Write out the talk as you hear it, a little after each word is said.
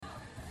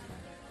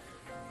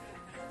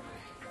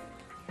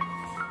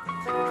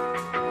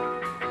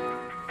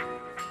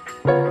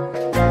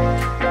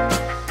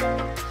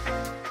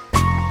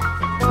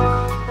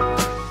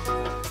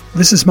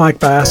This is Mike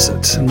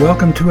Bassett, and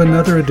welcome to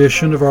another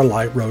edition of our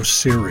Light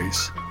Roast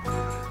series.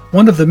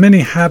 One of the many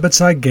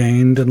habits I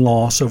gained and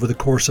lost over the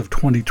course of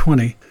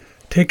 2020,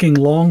 taking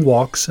long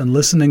walks and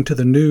listening to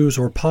the news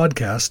or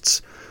podcasts,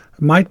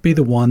 might be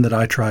the one that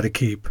I try to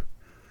keep.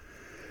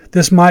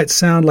 This might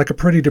sound like a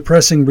pretty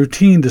depressing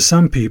routine to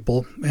some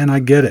people, and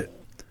I get it.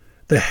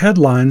 The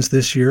headlines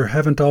this year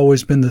haven't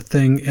always been the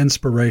thing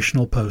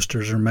inspirational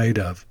posters are made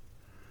of.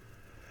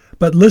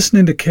 But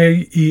listening to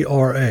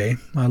KERA,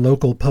 my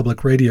local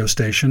public radio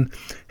station,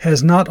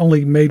 has not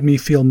only made me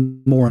feel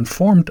more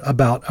informed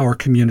about our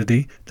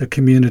community, the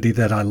community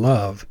that I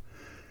love,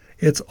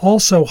 it's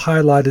also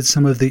highlighted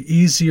some of the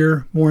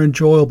easier, more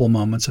enjoyable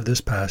moments of this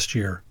past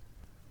year.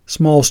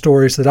 Small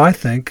stories that I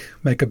think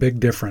make a big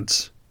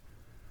difference.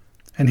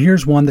 And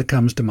here's one that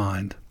comes to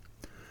mind.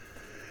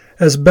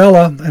 As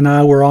Bella and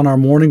I were on our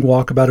morning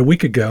walk about a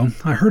week ago,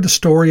 I heard a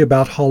story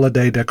about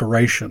holiday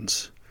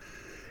decorations.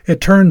 It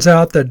turns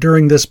out that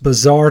during this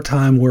bizarre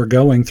time we're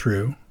going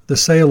through, the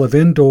sale of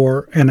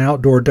indoor and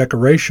outdoor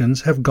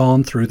decorations have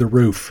gone through the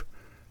roof.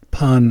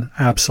 Pun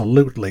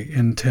absolutely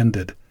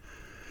intended.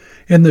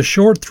 In the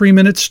short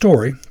 3-minute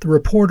story, the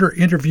reporter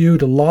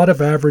interviewed a lot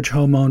of average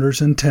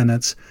homeowners and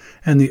tenants,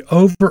 and the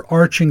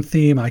overarching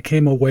theme I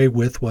came away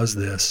with was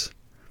this.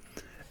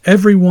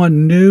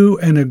 Everyone knew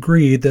and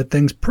agreed that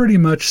things pretty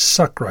much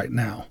suck right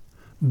now.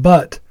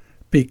 But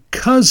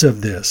because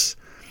of this,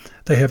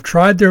 they have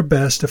tried their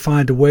best to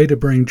find a way to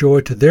bring joy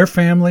to their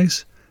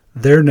families,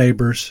 their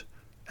neighbors,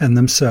 and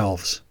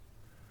themselves.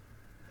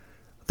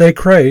 They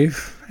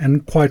crave,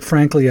 and quite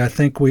frankly I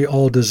think we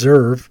all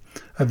deserve,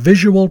 a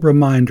visual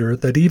reminder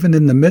that even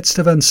in the midst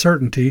of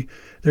uncertainty,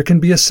 there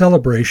can be a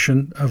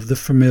celebration of the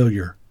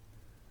familiar,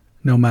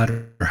 no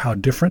matter how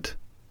different,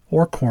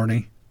 or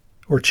corny,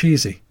 or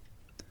cheesy.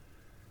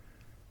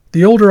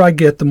 The older I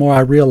get, the more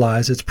I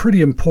realize it's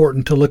pretty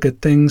important to look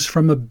at things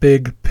from a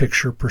big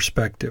picture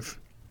perspective.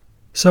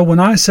 So when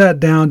I sat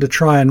down to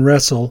try and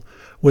wrestle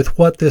with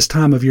what this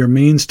time of year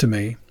means to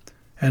me,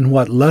 and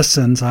what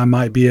lessons I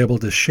might be able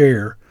to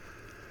share,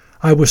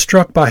 I was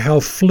struck by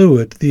how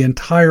fluid the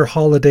entire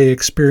holiday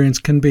experience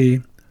can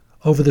be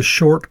over the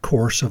short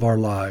course of our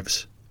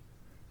lives.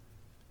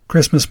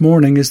 Christmas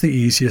morning is the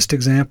easiest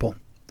example.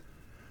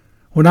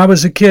 When I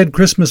was a kid,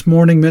 Christmas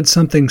morning meant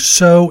something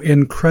so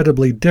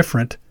incredibly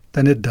different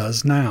than it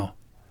does now.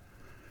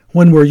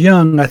 When we're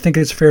young, I think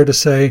it's fair to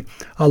say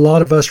a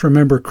lot of us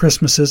remember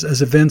Christmases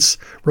as events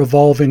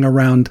revolving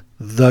around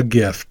the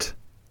gift.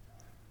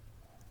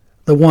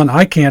 The one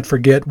I can't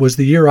forget was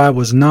the year I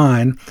was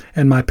 9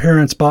 and my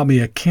parents bought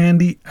me a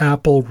candy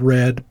apple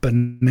red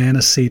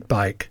banana seat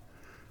bike,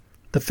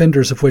 the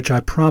fenders of which I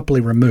promptly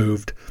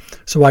removed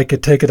so I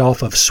could take it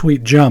off of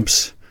sweet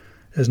jumps,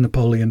 as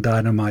Napoleon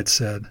Dynamite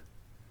said.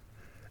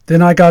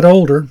 Then I got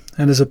older,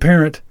 and as a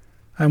parent,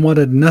 I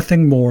wanted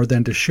nothing more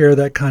than to share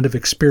that kind of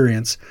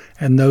experience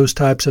and those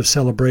types of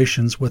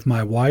celebrations with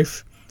my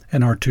wife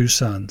and our 2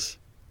 sons.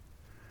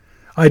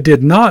 I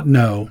did not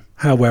know,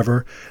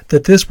 however,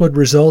 that this would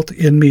result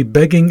in me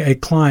begging a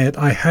client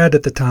I had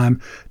at the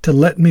time to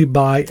let me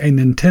buy a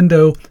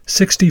Nintendo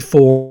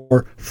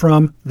 64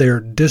 from their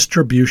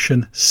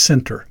distribution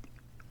center.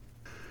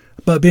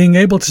 But being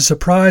able to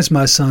surprise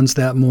my sons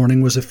that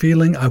morning was a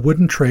feeling I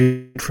wouldn't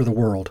trade for the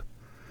world.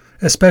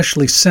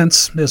 Especially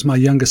since, as my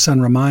youngest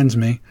son reminds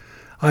me,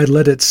 I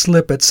let it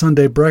slip at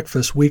Sunday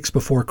breakfast weeks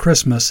before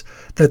Christmas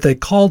that they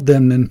called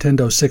them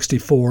Nintendo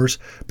 64s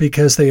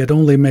because they had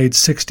only made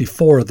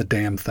 64 of the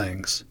damn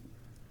things.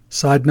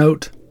 Side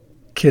note,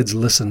 kids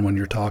listen when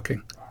you're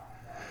talking.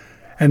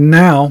 And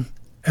now,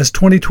 as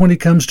 2020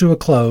 comes to a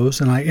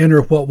close and I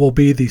enter what will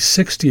be the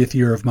 60th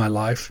year of my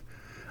life,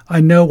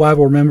 I know I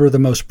will remember the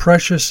most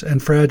precious and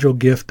fragile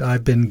gift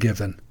I've been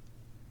given: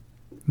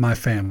 my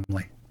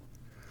family.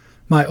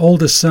 My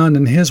oldest son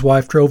and his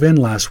wife drove in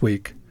last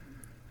week.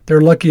 They're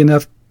lucky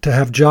enough to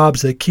have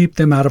jobs that keep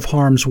them out of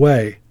harm's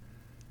way.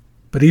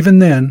 But even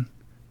then,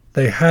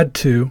 they had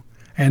to,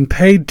 and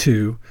paid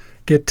to,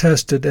 get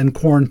tested and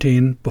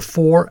quarantined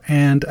before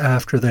and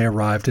after they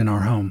arrived in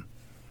our home.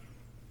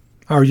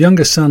 Our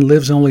youngest son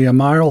lives only a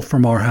mile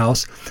from our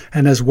house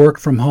and has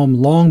worked from home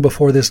long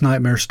before this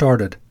nightmare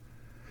started.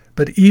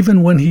 But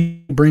even when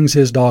he brings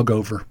his dog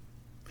over,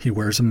 he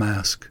wears a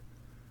mask.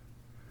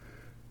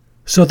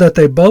 So that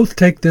they both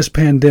take this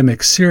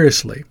pandemic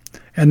seriously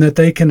and that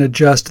they can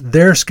adjust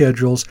their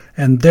schedules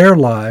and their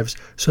lives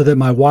so that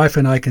my wife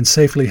and I can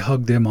safely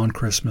hug them on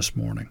Christmas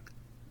morning.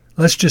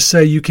 Let's just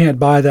say you can't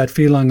buy that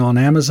feeling on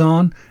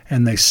Amazon,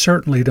 and they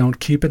certainly don't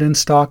keep it in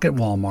stock at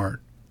Walmart.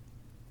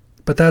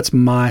 But that's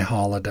my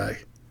holiday.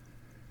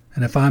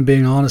 And if I'm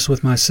being honest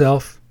with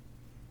myself,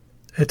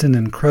 it's an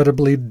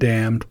incredibly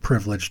damned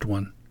privileged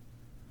one.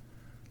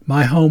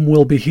 My home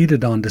will be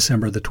heated on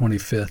December the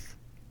 25th.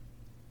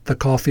 The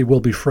coffee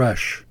will be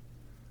fresh.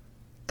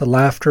 The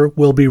laughter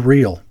will be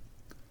real.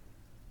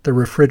 The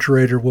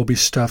refrigerator will be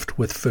stuffed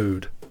with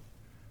food.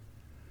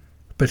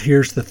 But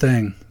here's the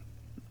thing.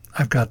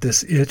 I've got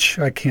this itch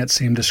I can't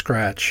seem to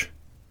scratch.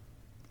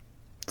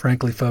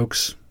 Frankly,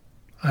 folks,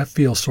 I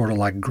feel sort of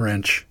like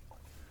Grinch.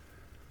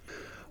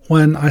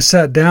 When I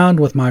sat down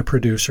with my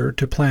producer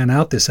to plan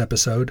out this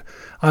episode,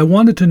 I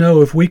wanted to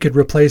know if we could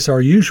replace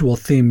our usual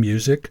theme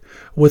music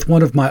with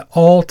one of my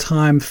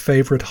all-time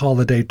favorite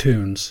holiday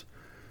tunes,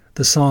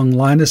 the song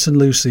Linus and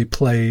Lucy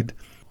played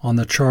on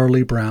the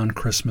Charlie Brown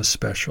Christmas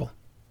special.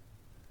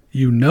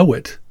 You know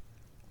it,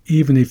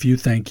 even if you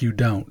think you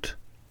don't.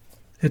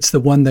 It's the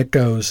one that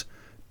goes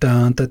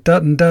dun da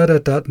dun da da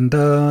dun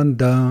dun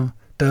da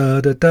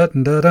da da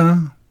dun da da.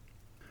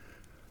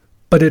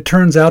 But it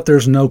turns out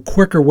there's no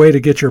quicker way to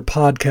get your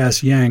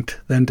podcast yanked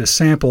than to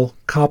sample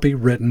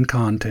copywritten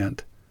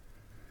content.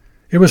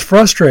 It was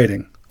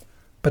frustrating,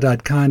 but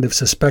I'd kind of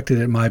suspected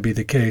it might be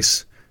the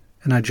case,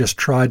 and I just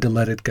tried to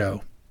let it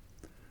go.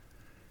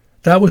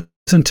 That was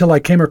until I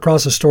came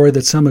across a story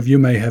that some of you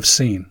may have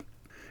seen.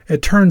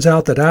 It turns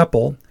out that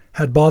Apple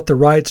had bought the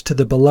rights to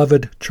the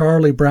beloved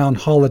Charlie Brown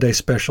holiday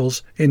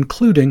specials,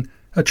 including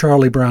A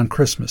Charlie Brown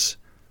Christmas,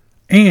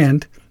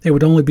 and it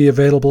would only be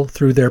available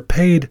through their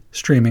paid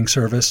streaming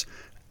service,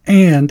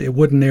 and it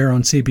wouldn't air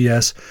on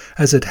CBS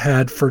as it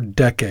had for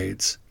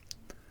decades.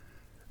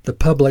 The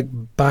public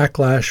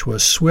backlash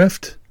was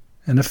swift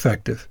and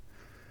effective,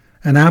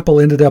 and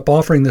Apple ended up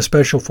offering the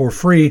special for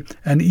free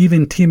and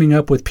even teaming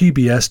up with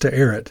PBS to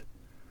air it.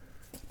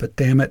 But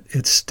damn it,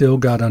 it still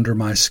got under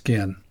my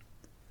skin.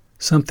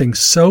 Something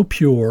so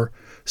pure,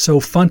 so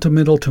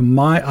fundamental to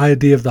my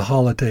idea of the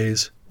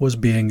holidays was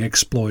being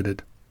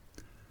exploited.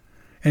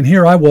 And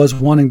here I was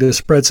wanting to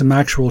spread some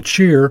actual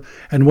cheer,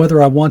 and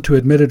whether I want to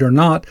admit it or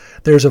not,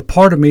 there's a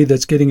part of me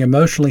that's getting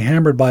emotionally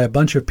hammered by a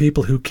bunch of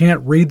people who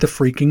can't read the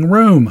freaking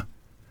room.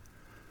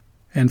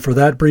 And for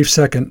that brief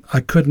second,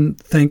 I couldn't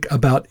think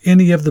about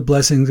any of the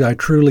blessings I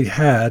truly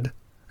had,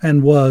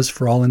 and was,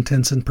 for all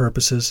intents and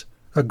purposes,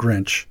 a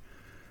Grinch,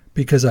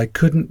 because I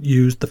couldn't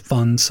use the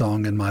fun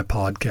song in my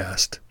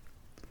podcast.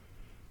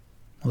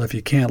 Well, if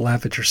you can't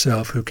laugh at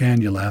yourself, who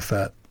can you laugh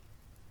at?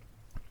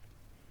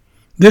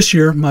 This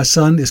year, my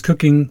son is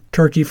cooking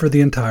turkey for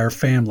the entire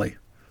family.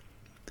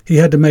 He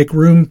had to make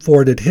room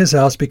for it at his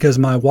house because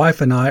my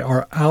wife and I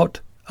are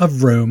out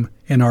of room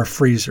in our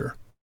freezer.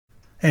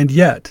 And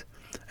yet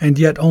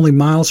only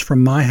miles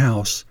from my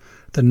house,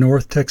 the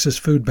North Texas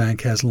Food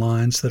Bank has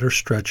lines that are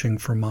stretching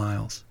for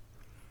miles.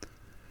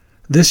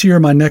 This year,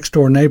 my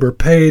next-door neighbor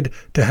paid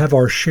to have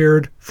our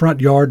shared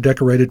front yard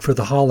decorated for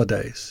the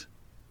holidays.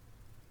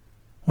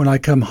 When I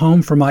come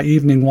home from my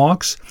evening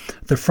walks,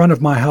 the front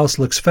of my house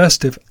looks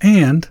festive,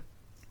 and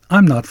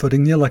I'm not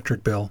footing the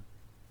electric bill.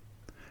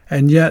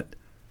 And yet,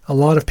 a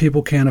lot of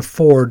people can't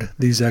afford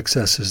these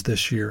excesses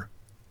this year.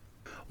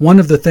 One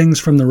of the things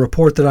from the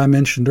report that I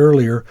mentioned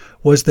earlier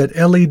was that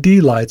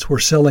LED lights were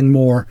selling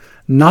more,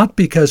 not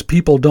because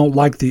people don't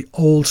like the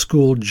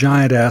old-school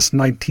giant-ass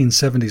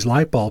 1970s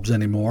light bulbs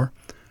anymore,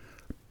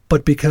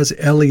 but because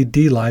LED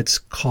lights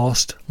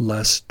cost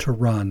less to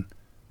run.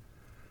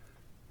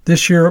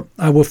 This year,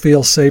 I will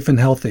feel safe and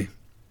healthy.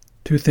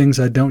 Two things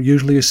I don't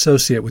usually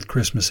associate with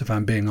Christmas, if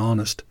I'm being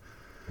honest.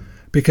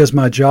 Because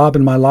my job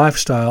and my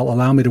lifestyle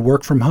allow me to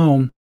work from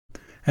home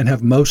and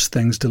have most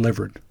things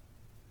delivered.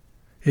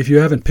 If you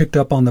haven't picked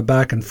up on the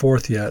back and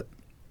forth yet,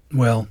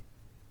 well,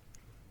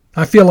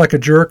 I feel like a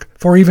jerk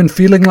for even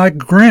feeling like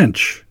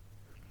Grinch.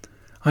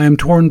 I am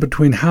torn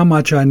between how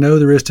much I know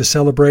there is to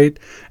celebrate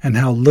and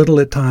how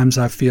little at times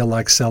I feel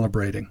like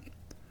celebrating.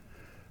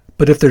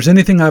 But if there's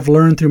anything I've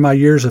learned through my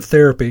years of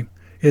therapy,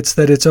 it's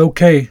that it's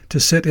okay to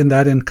sit in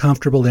that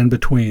uncomfortable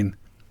in-between,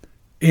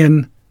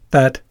 in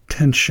that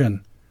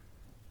tension.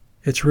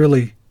 It's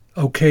really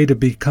okay to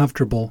be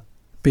comfortable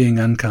being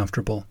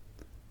uncomfortable.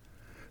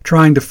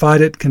 Trying to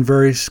fight it can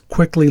very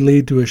quickly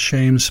lead to a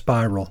shame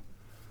spiral.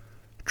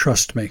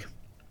 Trust me,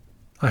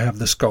 I have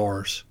the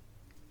scars.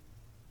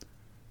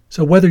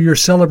 So whether you're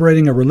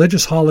celebrating a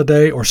religious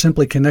holiday or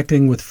simply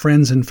connecting with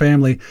friends and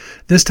family,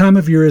 this time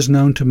of year is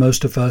known to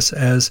most of us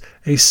as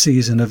a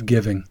season of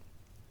giving.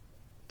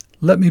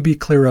 Let me be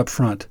clear up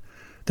front.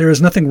 There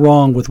is nothing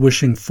wrong with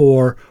wishing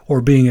for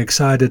or being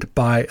excited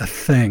by a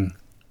thing.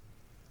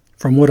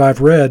 From what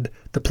I've read,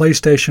 the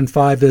PlayStation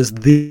 5 is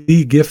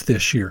the gift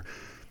this year,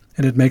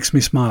 and it makes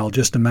me smile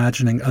just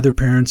imagining other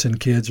parents and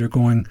kids are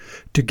going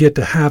to get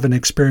to have an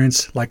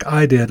experience like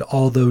I did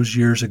all those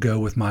years ago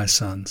with my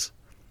sons.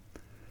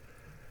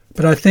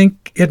 But I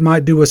think it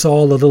might do us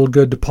all a little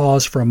good to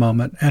pause for a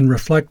moment and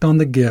reflect on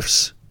the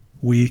gifts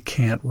we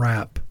can't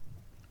wrap.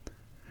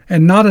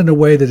 And not in a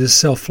way that is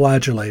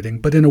self-flagellating,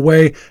 but in a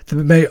way that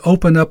may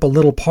open up a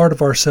little part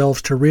of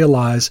ourselves to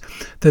realize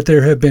that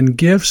there have been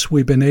gifts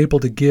we've been able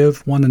to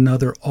give one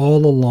another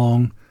all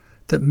along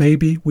that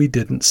maybe we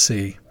didn't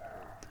see.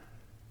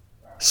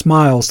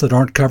 Smiles that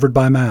aren't covered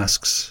by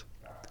masks,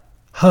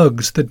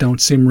 hugs that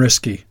don't seem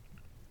risky,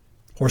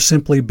 or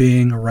simply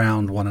being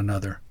around one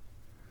another.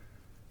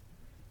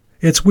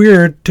 It's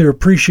weird to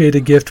appreciate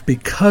a gift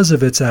because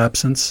of its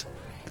absence,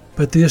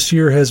 but this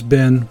year has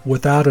been,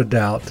 without a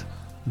doubt,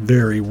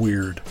 very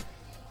weird.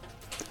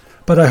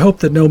 But I hope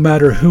that no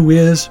matter who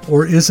is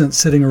or isn't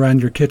sitting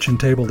around your kitchen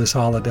table this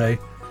holiday,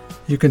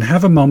 you can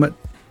have a moment,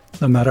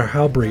 no matter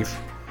how brief,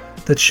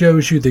 that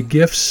shows you the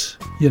gifts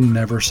you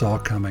never saw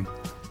coming.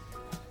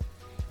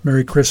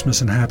 Merry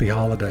Christmas and Happy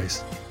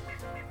Holidays.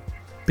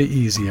 Be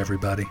easy,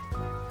 everybody.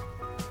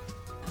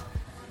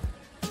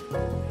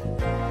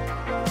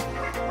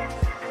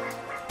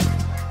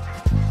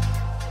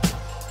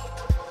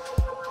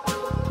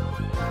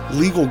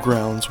 Legal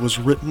Grounds was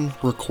written,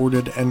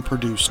 recorded, and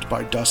produced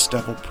by Dust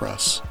Devil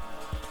Press.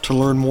 To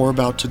learn more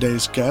about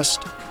today's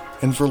guest,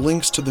 and for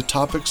links to the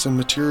topics and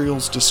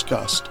materials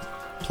discussed,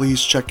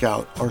 please check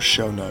out our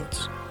show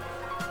notes.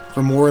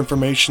 For more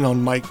information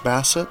on Mike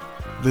Bassett,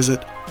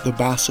 visit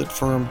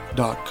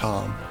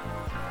thebassettfirm.com.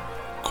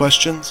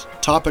 Questions,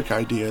 topic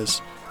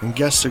ideas, and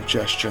guest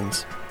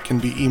suggestions can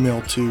be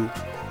emailed to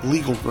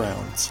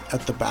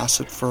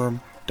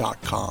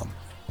legalgrounds@thebassettfirm.com.